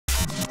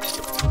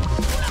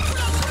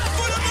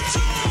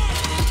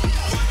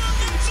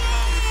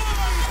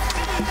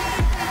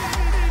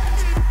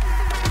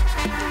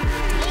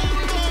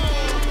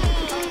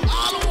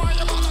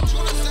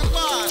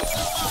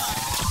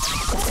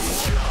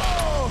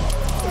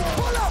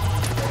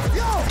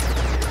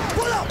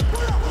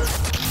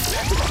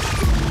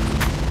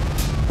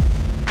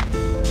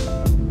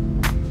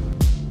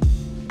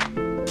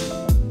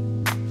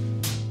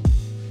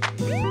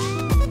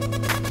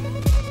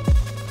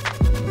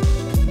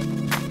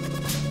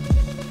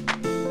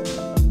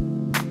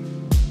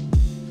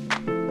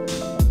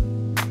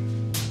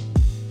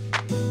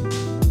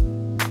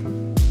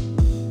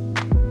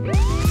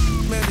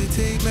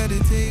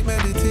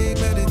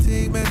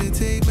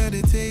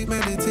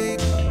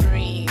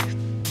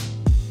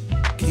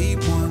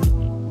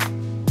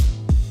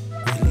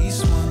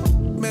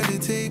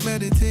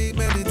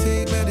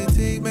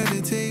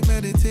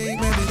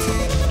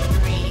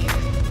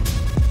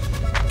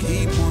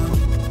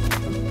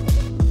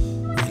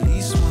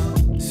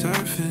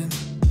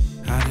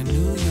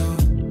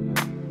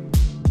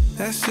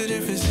That's a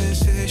different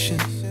sensation.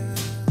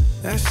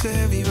 That's a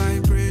heavy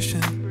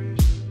vibration.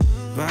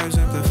 Vibes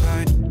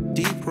amplified,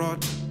 deep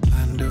rot,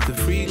 land of the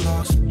free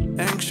lost.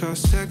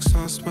 Anxious, sex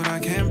but I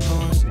can't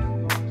pause.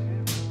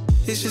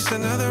 It's just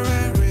another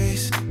rat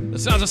race. The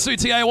sounds of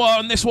Suti Ayra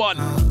on this one.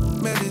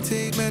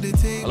 Meditate,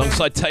 meditate.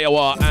 Alongside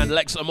Teyawa and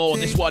Lex Amore,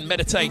 this one,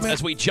 Meditate,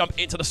 as we jump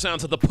into the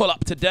sounds of the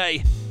pull-up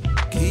today.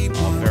 A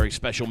very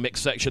special mix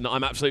section that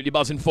I'm absolutely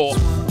buzzing for.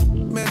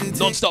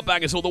 Non-stop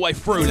bangers all the way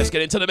through. Let's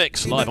get into the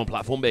mix, live on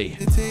Platform B.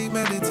 Meditate,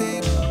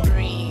 meditate.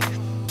 Breathe.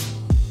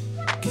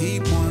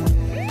 Keep one.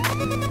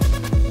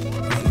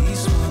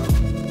 Release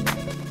one.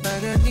 I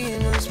got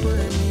demons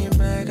pulling me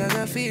back. I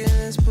got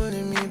feelings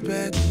pulling me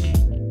back.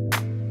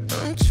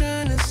 I'm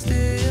trying to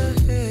stay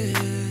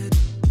ahead.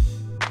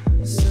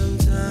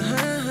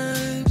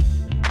 Sometimes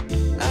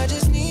I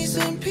just need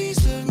some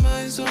peace of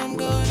mind, so I'm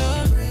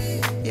gonna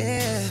pray.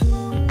 Yeah.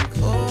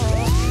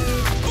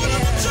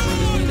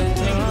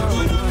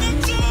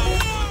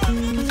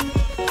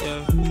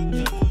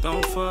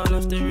 Don't fall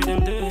off the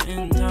rhythm, do it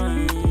in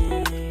time.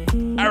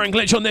 Aaron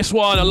Glitch on this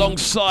one,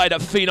 alongside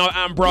Fino,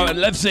 Ambro, and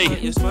Levsy.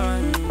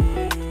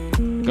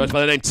 Goes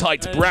by the name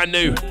Tight, brand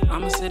new.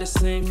 I'ma say the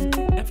same.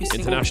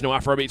 International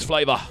Afrobeats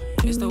flavour.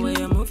 It's the way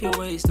I move your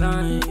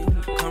waistline.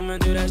 Come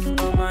and do that shit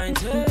on mine.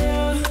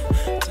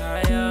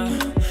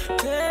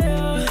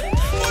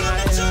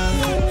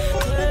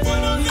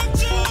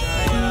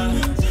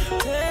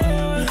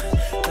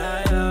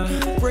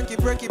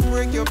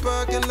 Break your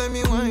back and let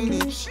me whine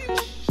it.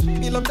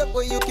 Me love that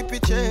way you keep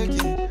it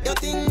checking. Your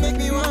thing make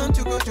me want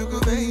to go,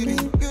 baby.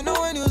 You know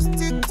when you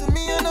stick to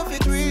me, I know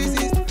it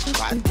resist.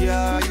 But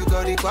yeah, you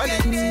got the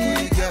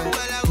quality, girl.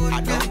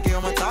 I don't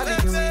care my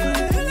talent.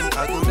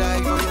 I could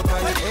die for your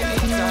body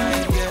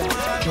anytime, yeah.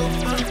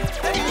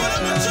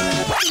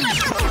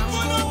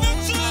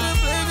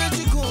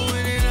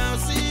 I'll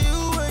see you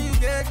when you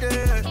get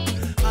there.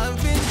 I've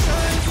been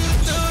trying to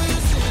tell you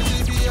since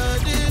baby I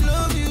did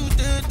love you,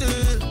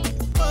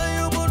 I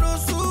am on a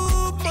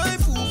soup, my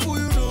fufu,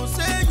 you don't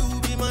say you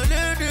be my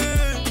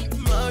lady.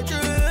 My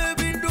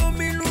baby don't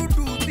mean no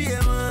do be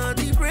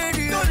the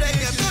ready. Don't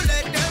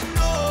let them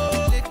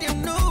know. Let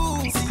them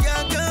know. See I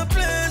got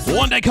plans.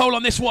 One Day Cole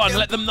on this one,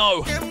 let them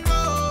know.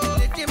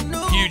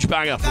 Huge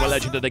banger from a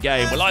legend of the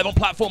game. We're live on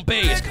Platform B,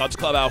 it's Cubs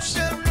Clubhouse.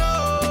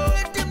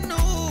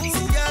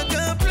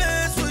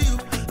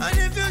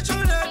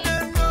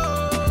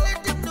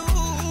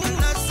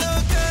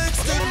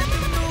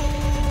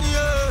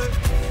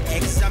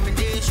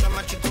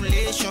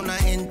 I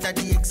enter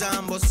the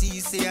exam, but see,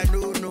 say I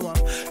don't know. I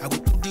go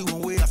put the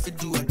one way I feel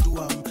do.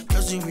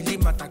 Doesn't really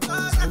matter,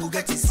 cause I will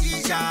get a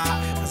seizure.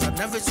 As a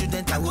nervous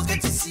student, I will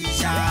get a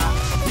seizure.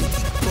 I will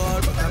keep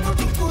ball, but I'm not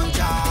the coach.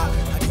 I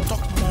do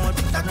talk more,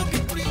 but I'm not the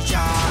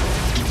preacher.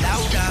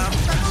 Louder,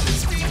 but I'm not the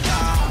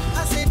speaker.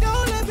 I say,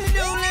 don't let them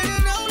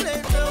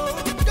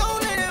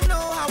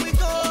know how it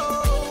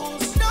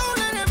goes. Don't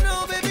let them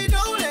know, baby,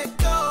 don't let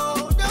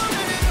go. Don't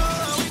let them know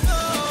how it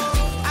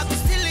goes. I could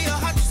steal your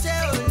heart to say,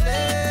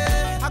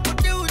 I could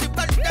deal with the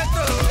bad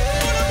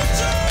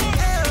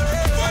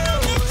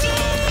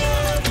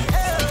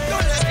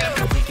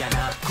that we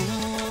cannot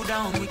cool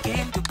down, we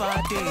came to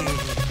party.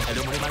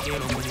 Hello,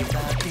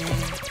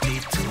 the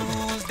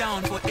tools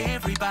down for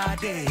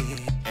everybody.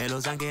 Hello,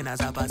 Zangena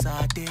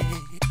Zapasate.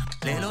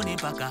 Lelo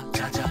Nipaka,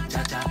 cha.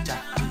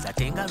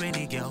 Zatenga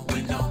ready girl,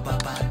 we know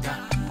Papa.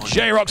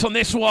 J-Rock's on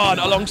this one,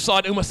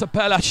 alongside Uma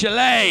Sapela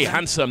Chalet.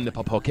 Handsome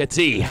Nipa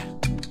Pockety.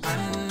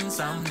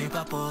 Handsome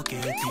Nipa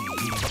Pockety.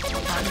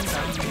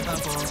 Handsome Nipa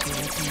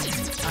Pockety.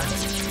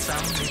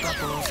 Handsome Nipa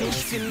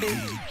Pockety.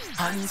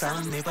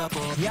 Handsome Nipa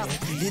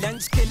Pockety.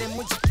 Lilanch kele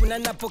muchipuna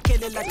na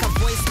pokele like a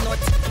voice note.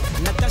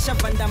 Natasha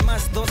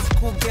Vandamas, those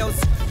cool girls.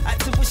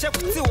 Atibusha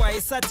kutiwa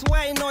isat,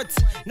 why not?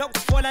 Not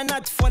fall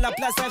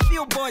plus I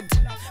feel bored.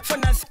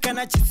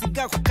 Fonafikana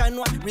chisiga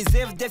kukanwa.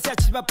 Reserve desia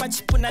chiba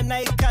pachipuna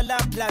na ikala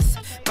plus.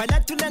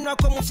 Palatulenwa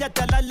kwa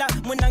mufyatalala.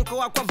 Munanko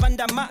wakwa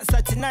Vandama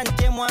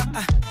satinante mwa.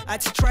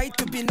 Ati try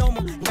to be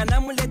normal.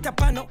 Nganamuleta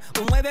pano.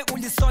 Umwebe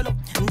uli solo.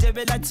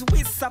 Njebe la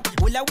tuwisa.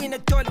 Ula wine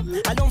tolo.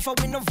 Alonfa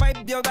wino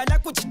vibe. Biogala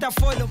kuchita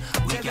follow.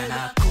 We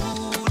cannot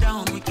cool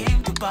down. We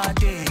came to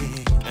party.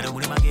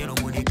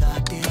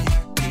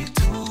 The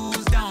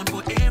tools down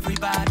for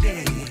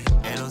everybody.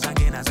 Hello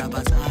Zangena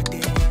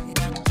Zapasate.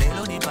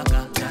 Lelo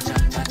Nipaka. Cha.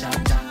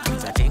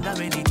 Zatenga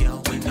ready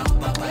girl. We know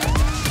Papa.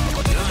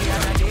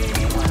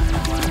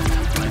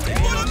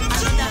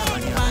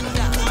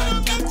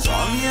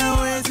 From here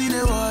way to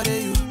the water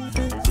you.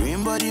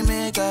 Green body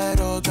make I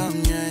rock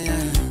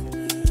yeah.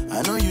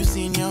 I know you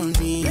seen on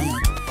me. I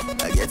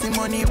get the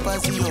money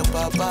pass your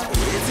papa.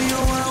 Wait till you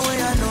want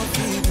way I know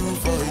what do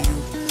for you.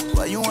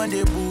 Why you want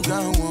the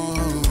boogan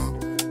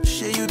one?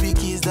 Share you be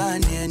kiss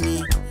down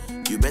any.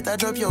 You better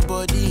drop your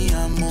body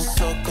and move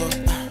sucker.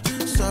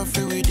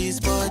 Suffer with this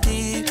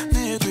body.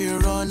 Make we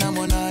run, I'm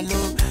on a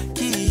low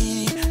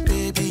key.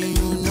 Baby,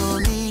 you know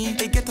me.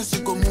 They get us to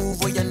go move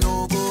where you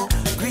no go.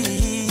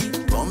 Green.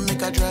 Come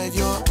make a drive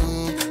your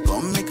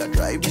come make a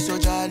drive this your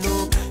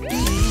jalo.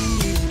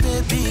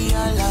 Baby,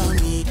 allow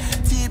me.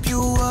 Tip you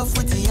off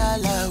with the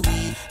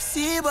alawi.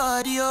 See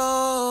body,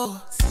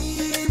 oh.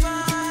 See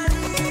body,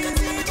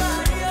 see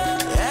body,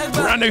 oh.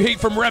 Brand new heat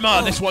from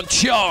Rema. This one,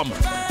 Charm.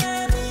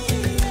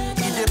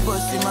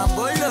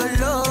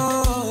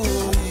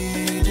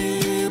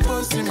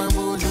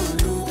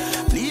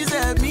 Please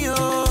help me,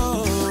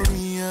 oh.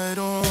 Me, I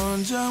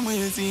don't jam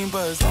with him,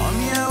 but some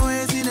me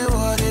away in the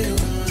water.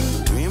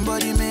 Green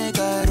body make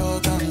I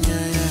rock,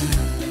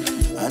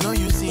 yeah. I know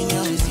you seen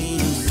young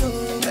scenes.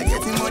 Like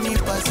getting money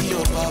past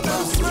your papa.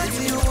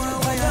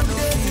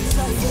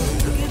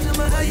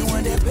 Why you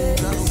want the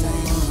best?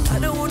 I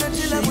don't wanna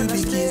chill up with the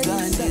kids.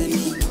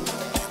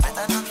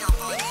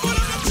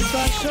 If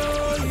I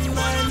show you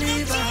my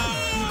liver,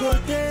 you go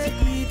take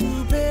me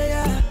to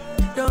prayer.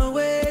 Don't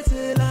wait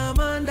till I'm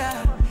under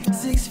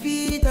 6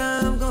 feet,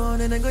 I'm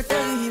gone. And I go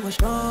tell you what's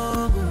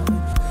wrong.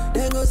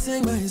 Then go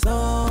sing my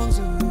songs.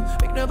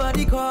 Make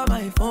nobody call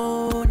my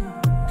phone.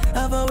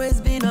 I've always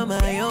been on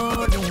my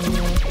own.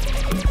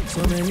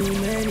 So many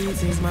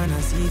things, man, I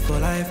see for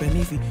life. And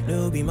if you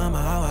know be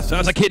mama how I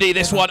Sounds like Kiddie,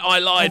 this one, I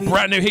Lied.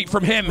 Brand new heat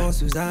from him.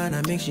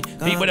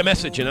 Heat with a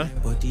message, you know.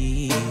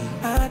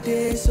 I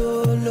did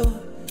so low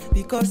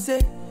because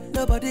say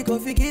nobody go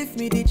forgive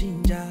me the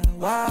ginger.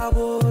 Wow,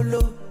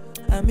 low.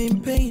 I'm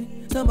in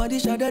pain. Somebody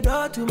shut the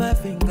door to my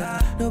finger.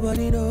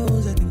 Nobody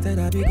knows the things that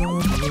I be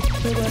going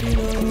through. Nobody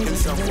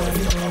knows the things that I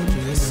be going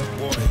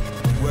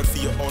through. Work for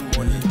your own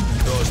money.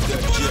 Those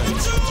dead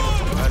gems.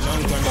 A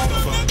long time I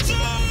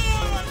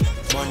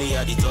suffer. Money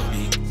at the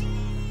topic.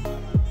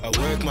 I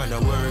work, man, I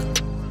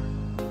work.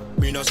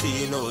 Me no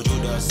see no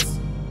Judas.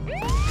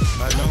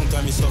 A long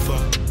time I suffer.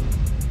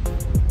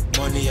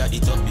 Money at the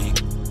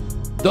topic.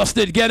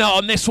 Dusted Genna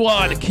on this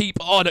one. Keep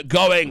on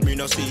going. Me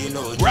no see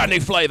no Brand new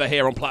flavour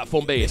here on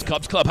Platform B. It's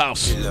Cubs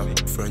Clubhouse.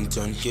 Front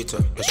and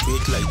hitter. The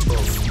street light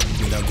off.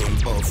 Me na gun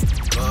off.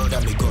 Now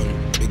that me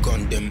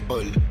gun them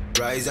all.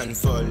 Rise and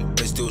fall,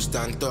 they still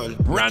stand tall.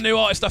 Brand new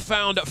artist I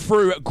found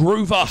through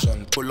Groover.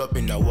 Pull up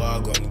in the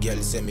wagon,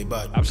 girl, send me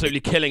bad.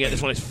 Absolutely killing it.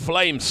 This one is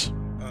Flames.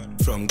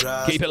 From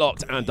grass. Keep it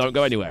locked and don't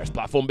go anywhere. It's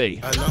Platform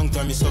B. A long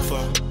time I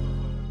suffer.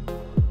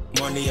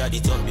 Money at the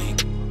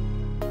topic.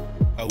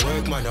 I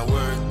work, man, I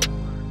work.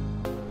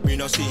 Me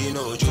no see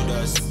no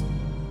Judas.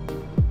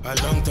 A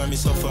long time I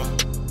suffer.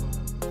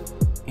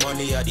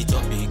 Money at the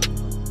topic.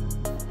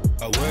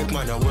 I work,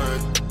 man, I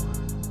work.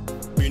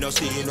 Me no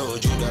see no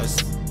Judas.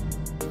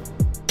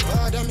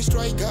 Father, me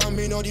striker,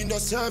 me not in the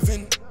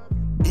serving.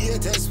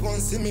 Haters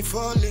won't see me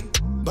falling,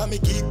 but me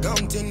keep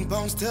counting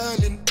pounds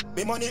sterling.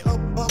 Me money up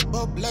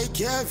like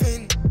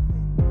Kevin.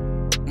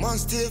 Man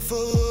stay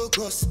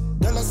focused,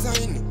 dollar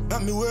sign,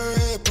 and me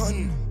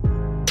weapon.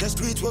 The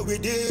street where we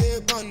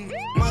dip on.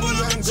 Money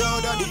and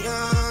God at the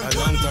end. A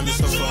long time I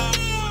suffer.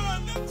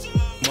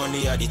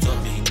 Money at the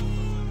topic.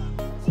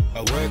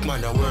 I work,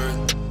 man, I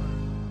work.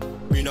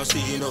 Me no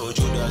see no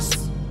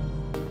Judas.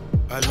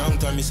 A long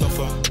time I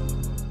suffer.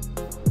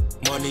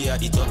 Money at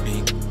the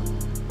topic.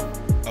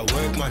 I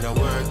work, man, I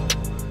work.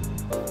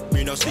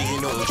 Me no see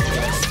no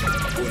Judas.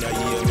 When I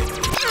hear me.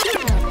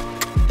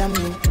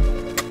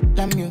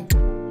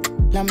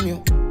 Damn you.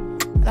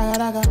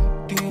 Raga,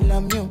 do you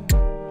love you?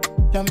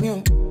 Love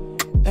you.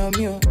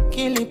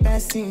 Kill it,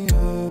 passing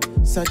you.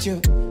 Such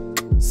you.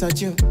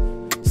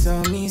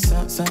 So me,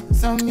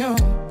 some you.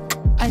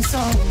 I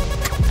saw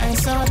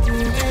the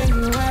way you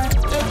were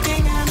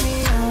looking at me.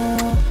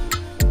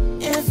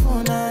 If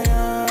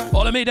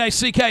Olamide,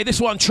 Ckay, this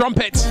one,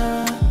 Trumpet.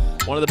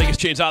 One of the biggest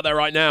tunes out there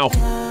right now.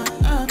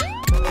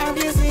 I'll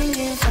be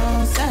singing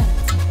for set.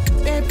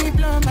 Baby,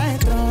 blow my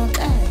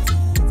trumpet.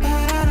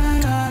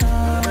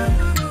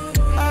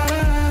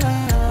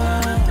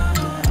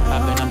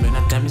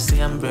 Tell me say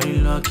I'm very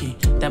lucky,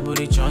 that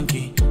booty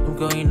chunky. I'm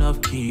going off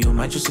key, you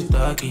might just a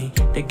doggy.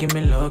 They give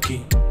me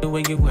lucky, the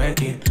way you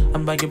work it.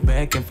 I'm by your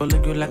back and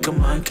follow you like a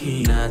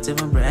monkey. Not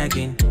even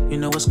bragging, you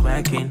know what's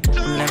cracking.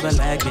 I'm never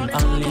lagging,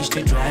 unleash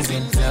the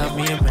dragon. Love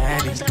me a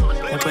baddie,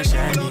 like a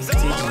shiny.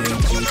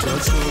 TGG, so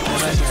true,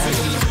 never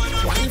dragging.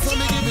 Wine for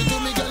me, give it to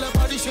me, girl, a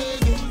body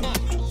shaking.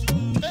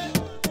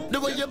 The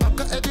way you back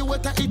up everywhere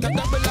to eat a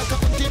double like a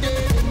empty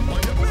day.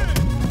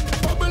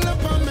 Bubble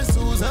up on me,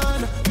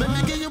 Susan. Let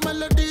me give you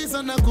melodies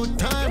and a good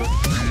time.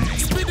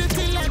 Speed it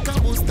till like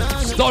a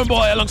Mustang.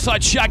 Stonebwoy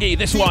alongside Shaggy.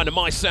 This one,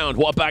 My Sound.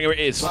 What a banger it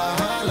is. When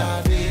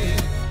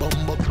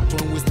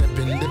we step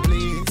in the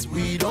place,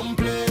 we don't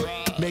play.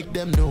 Make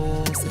them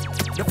know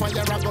the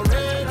fire I go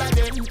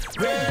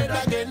red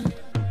again.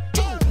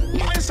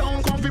 My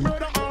sound comfy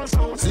brother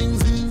also. Sing.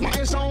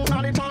 My sound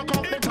now the talk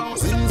of the town.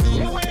 Sing.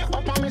 You way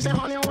up on me say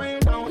on your way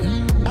down.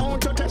 Down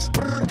to test.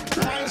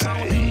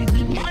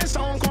 My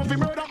sound comfy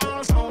brother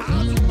also.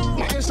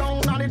 My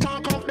sound now the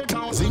talk of the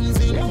town. Sing.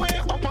 You way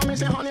up on me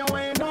say on your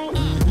way down.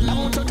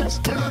 Down to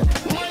test.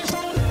 My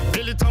sound.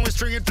 Feel it on we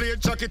string it, play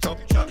it, chuck it up.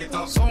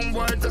 Some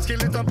words that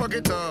skill it and pack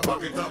it up.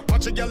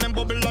 Watch a girl and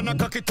bubble and a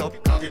cock it up.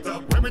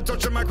 When we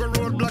touch a micro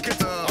road, block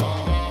it up.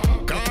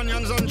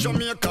 Ghanaians and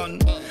Jamaican.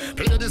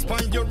 Play this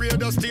point your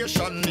radio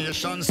station.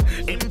 Nations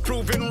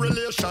improving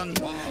relation.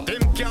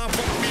 Them can't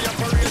fuck me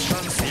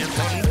operation.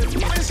 Satan.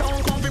 My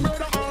sound comfy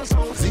brother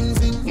also. Sing.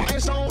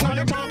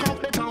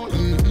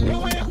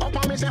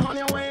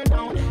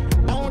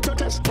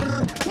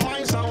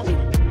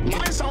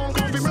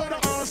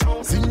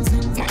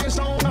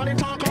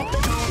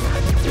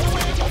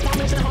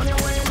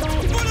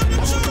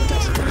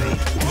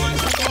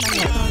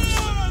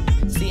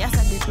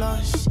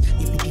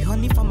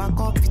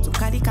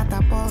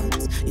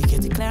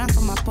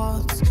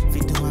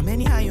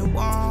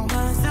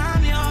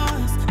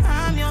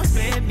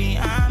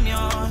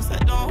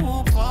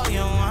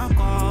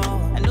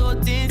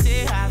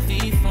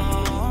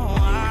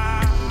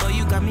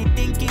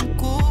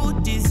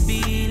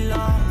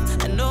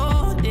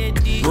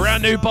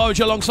 Brand new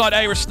Boja alongside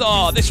Ayra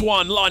Starr. This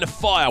one, Line of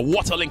Fire.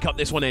 What a link up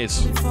this one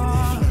is.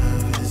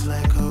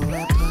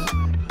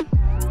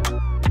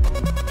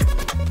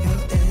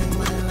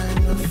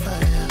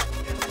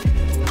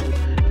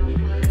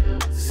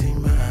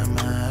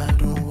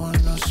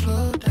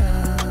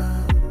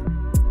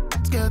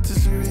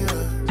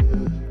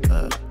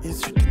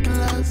 It's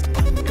ridiculous.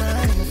 I'm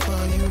dying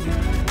for you,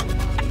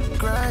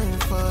 crying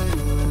for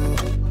you,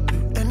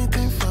 do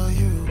anything for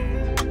you,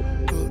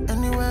 go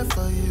anywhere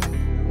for you.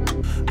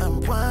 I'm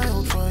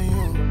wild for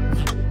you,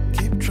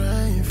 keep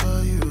trying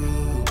for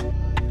you,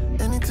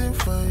 anything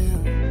for you,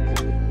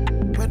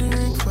 wedding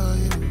ring for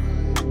you.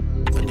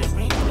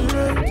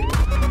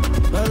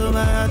 Follow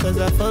my heart as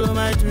I follow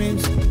my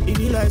dreams. If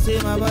you like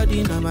say my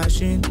body in a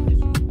machine,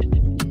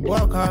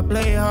 work hard,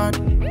 play hard,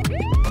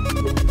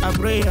 I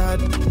pray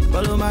hard.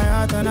 Follow my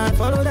heart and I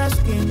follow that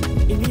skin.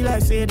 If you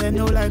like say they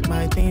no like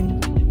my thing,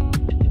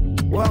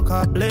 work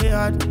hard, play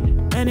hard,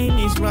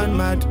 enemies run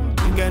mad.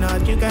 You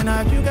cannot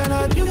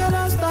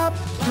stop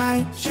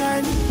my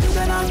shine. You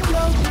cannot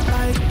blow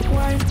my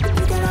wine.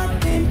 You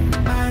cannot dim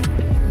my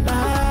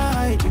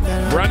light.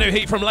 Brand new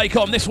heat from l.a.x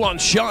on this one,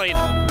 Shine.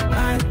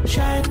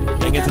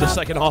 Getting into the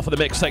second half of the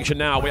mix section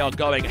now. We are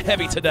going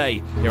heavy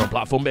today here on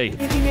Platform B.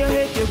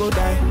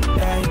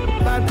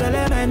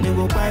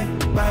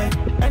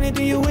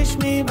 Anything you wish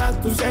me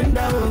back to send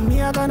out,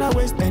 me I gonna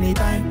waste any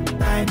time.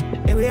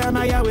 Every time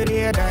I with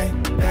here die.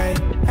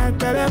 I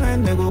tell them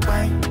and they go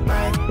bye.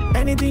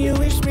 Anything you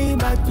wish me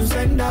back to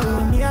send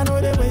out, me I know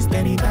they waste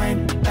any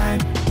time.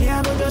 Me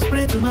I go just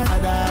pray to my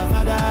father.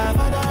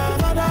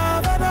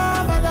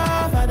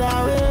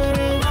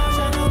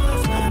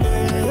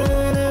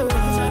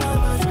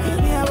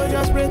 Me I go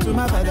just pray to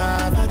my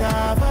father.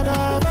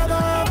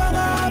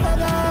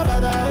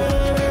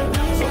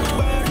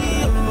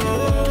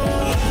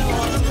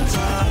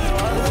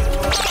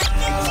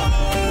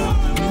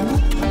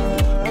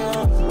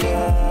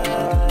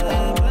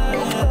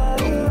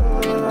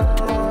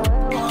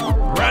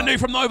 New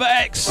from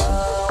l.a.x.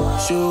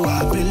 So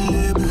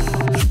available,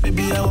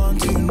 baby, I want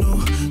to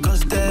know,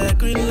 cause the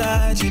green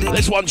light,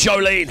 this one,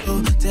 Jolene.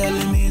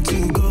 Telling me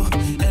to go,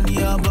 and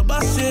your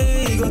baba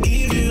say he gon'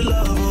 give you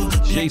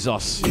love.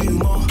 Jesus.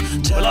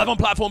 We're live on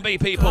Platform B,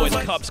 people. It's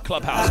Cubs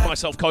Clubhouse.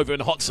 Myself, Kovu,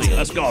 and Hot Seat.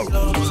 Let's go. So,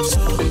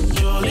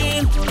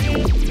 Jolene,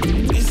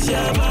 it's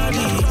your body.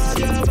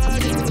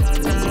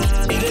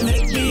 It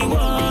make me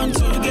want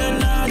to get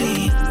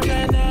naughty.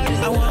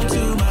 I want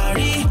to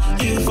marry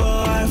you for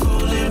I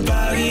fall in Paris.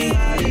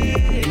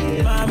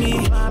 Mommy,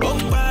 oh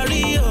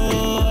Paris,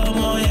 oh,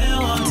 my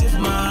want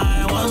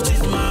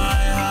it my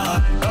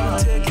heart.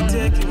 Come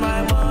take it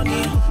my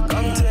money.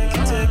 Come take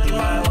it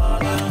my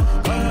money.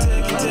 Come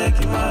take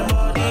it my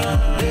money.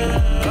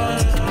 Come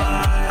take my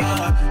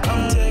heart.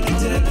 Come take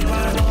it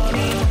my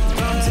money.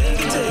 Come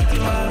take it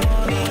my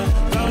money.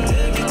 Come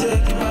take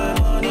it my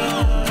money.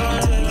 Come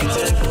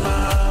take it my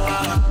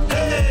heart.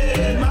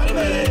 Hey, my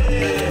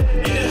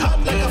baby, you hot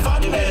like a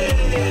funny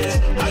babe.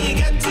 How you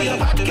get to your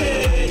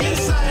package?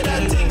 Inside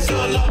that thing so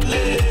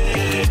lovely.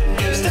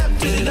 Step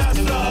to the dance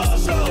floor,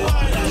 so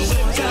wide and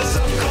shake till the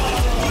sun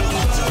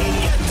comes.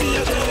 Get to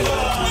your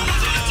table.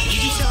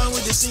 You sound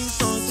with the sing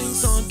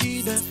song,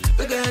 kid.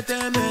 We get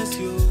them mess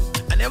you.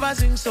 I never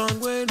sing song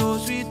with no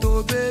sweet,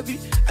 oh baby.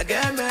 I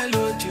get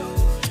melody.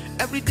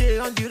 Every day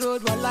on the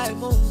road, while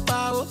I'm on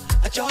power,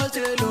 I just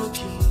stay low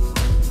key.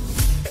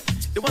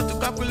 They want to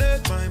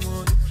calculate my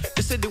money.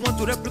 They say they want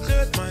to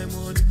replicate my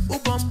money. Who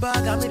come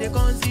back, I made they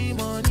can't see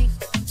money.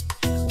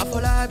 I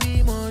fall I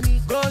be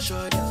money. Go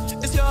short,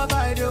 it's your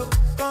video.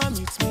 Come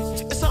meet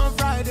me, it's on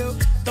Friday.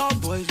 Top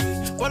boys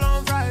wait, well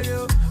on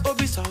Friday.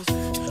 Obi sauce,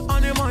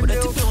 on a Monday.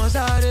 But I on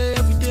Saturday,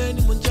 every day,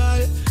 ni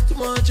munjai. Too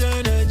much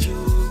energy.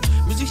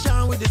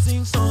 Musician with the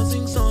sing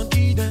song,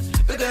 kid.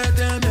 We get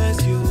them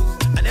as you.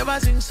 I never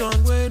sing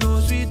song with no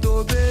sweet,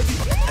 oh baby.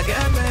 I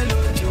get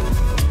melody.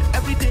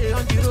 Every day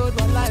on the road,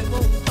 my life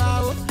on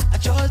power. I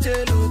just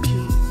stay low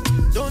key.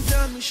 Don't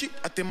tell me shit,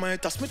 I take my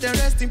task, me then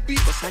rest in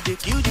peace. Cause I dey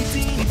kill the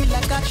team, it be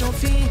like action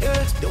film.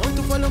 Yeah. They want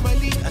to follow my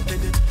lead, I tell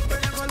them,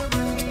 follow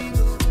my lead.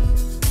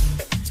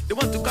 They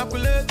want to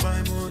calculate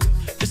my money.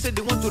 They say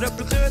they want to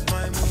replicate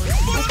my money.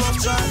 Who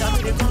comes back, I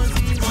mean they can't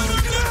see money.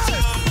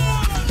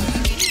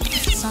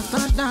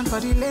 Satan down for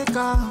the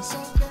Lakers.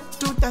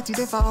 2:30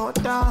 day for hot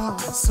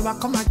dogs. So I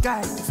come my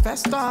guy, the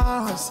first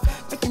stars.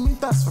 Making me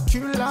dust for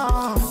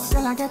kilos.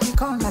 Girl, I get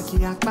it on like you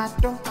bad.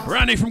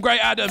 Brand new from Great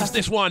Adams,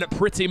 this one,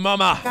 Pretty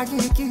Mama.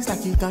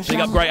 Big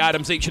up Great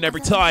Adams each and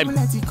every time.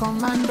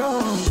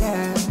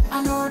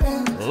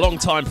 Long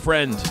time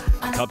friend,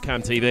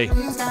 Cubcam TV.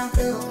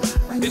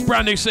 His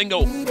brand new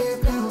single.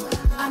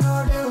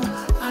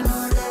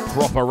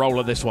 Proper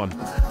roller, this one.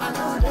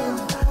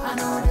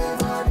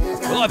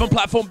 We're live on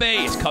Platform B,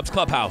 it's Cubs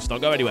Clubhouse,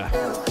 don't go anywhere.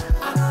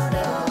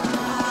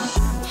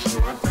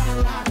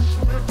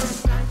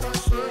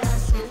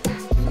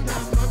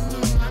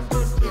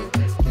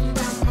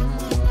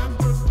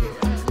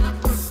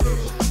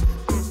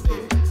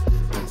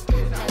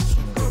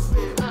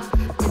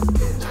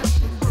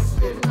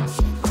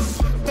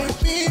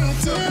 Baby, you're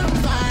too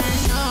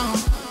fine, no.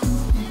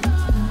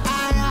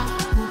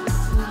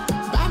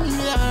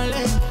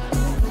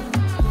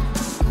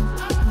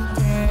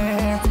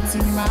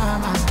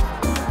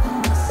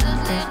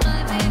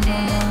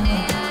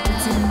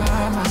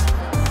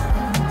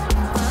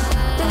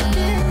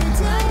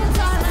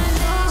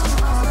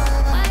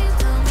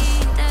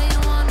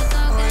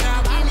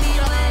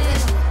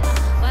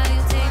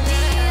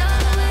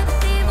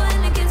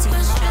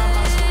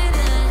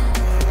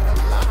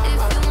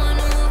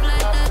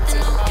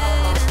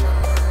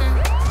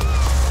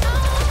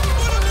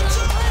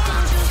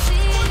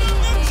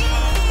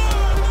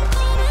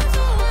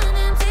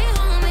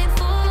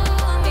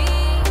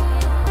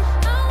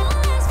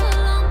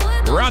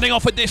 Signing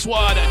off with this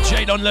one,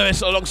 Jadon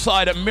Lewis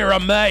alongside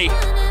Mira May.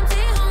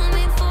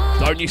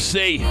 Don't you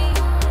see?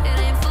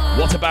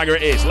 What a banger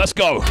it is. Let's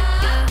go.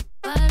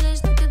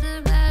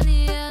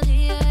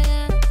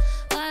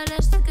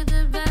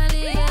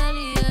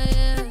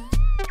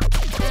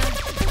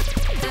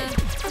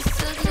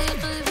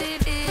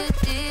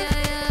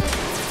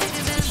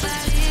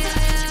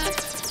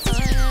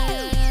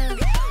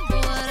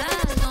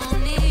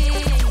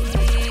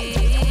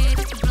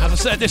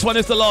 Said this one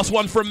is the last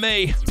one from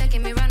me.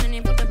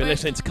 You've been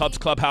listening to Cubs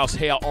Clubhouse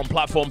here on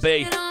Platform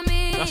B.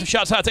 Massive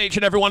shouts out to each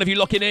and every one of you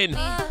locking in.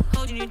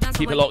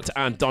 Keep it locked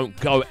and don't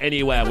go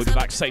anywhere. We'll be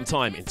back same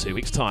time in 2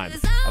 weeks' time.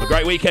 Have a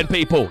great weekend,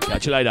 people.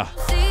 Catch you later.